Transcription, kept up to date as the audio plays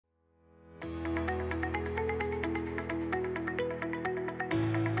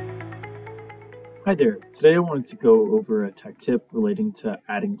Hi there. Today I wanted to go over a tech tip relating to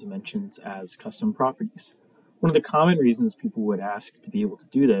adding dimensions as custom properties. One of the common reasons people would ask to be able to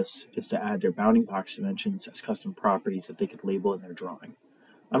do this is to add their bounding box dimensions as custom properties that they could label in their drawing.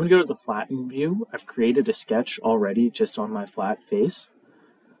 I'm going to go to the flatten view. I've created a sketch already just on my flat face.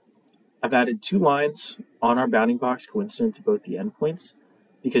 I've added two lines on our bounding box coincident to both the endpoints,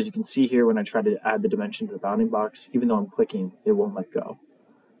 because you can see here when I try to add the dimension to the bounding box, even though I'm clicking, it won't let go.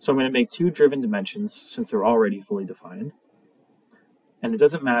 So I'm going to make two driven dimensions since they're already fully defined. And it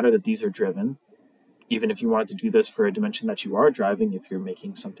doesn't matter that these are driven, even if you wanted to do this for a dimension that you are driving, if you're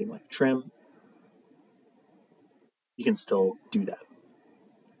making something like trim, you can still do that.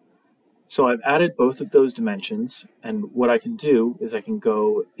 So I've added both of those dimensions, and what I can do is I can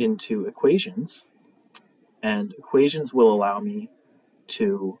go into equations, and equations will allow me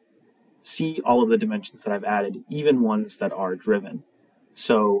to see all of the dimensions that I've added, even ones that are driven.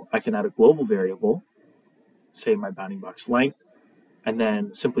 So I can add a global variable, say my bounding box length, and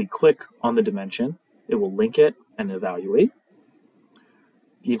then simply click on the dimension. It will link it and evaluate.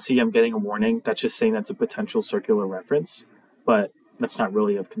 You can see I'm getting a warning. That's just saying that's a potential circular reference, but that's not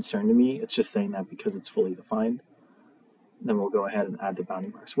really of concern to me. It's just saying that because it's fully defined. Then we'll go ahead and add the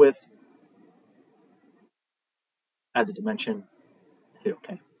bounding box width, add the dimension, hit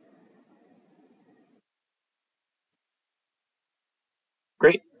OK.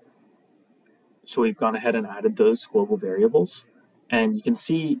 Great. So we've gone ahead and added those global variables. And you can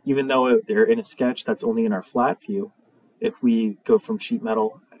see, even though they're in a sketch that's only in our flat view, if we go from sheet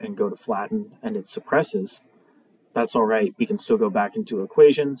metal and go to flatten and it suppresses, that's all right. We can still go back into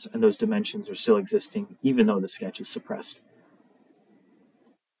equations and those dimensions are still existing, even though the sketch is suppressed.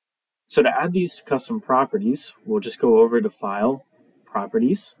 So to add these custom properties, we'll just go over to File,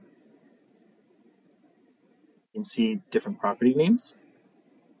 Properties. You can see different property names.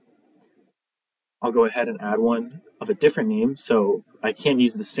 I'll go ahead and add one of a different name, so I can't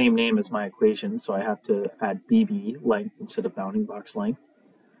use the same name as my equation, so I have to add BB length instead of bounding box length.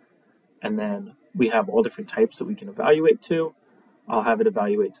 And then we have all different types that we can evaluate to. I'll have it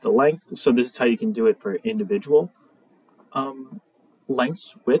evaluate to the length, so this is how you can do it for individual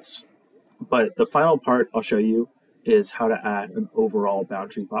lengths, widths. But the final part I'll show you is how to add an overall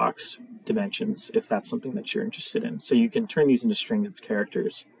boundary box dimensions if that's something that you're interested in. So you can turn these into string of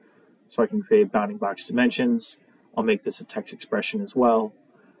characters. So I can create bounding box dimensions. I'll make this a text expression as well.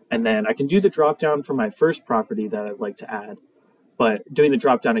 And then I can do the dropdown for my first property that I'd like to add. But doing the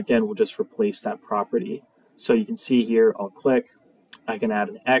dropdown again will just replace that property. So you can see here, I'll click. I can add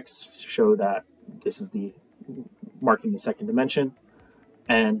an X to show that this is the marking the second dimension.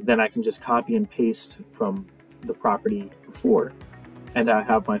 And then I can just copy and paste from the property before. And I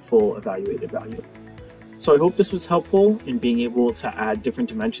have my full evaluated value. So I hope this was helpful in being able to add different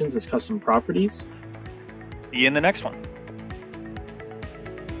dimensions as custom properties. See you in the next one.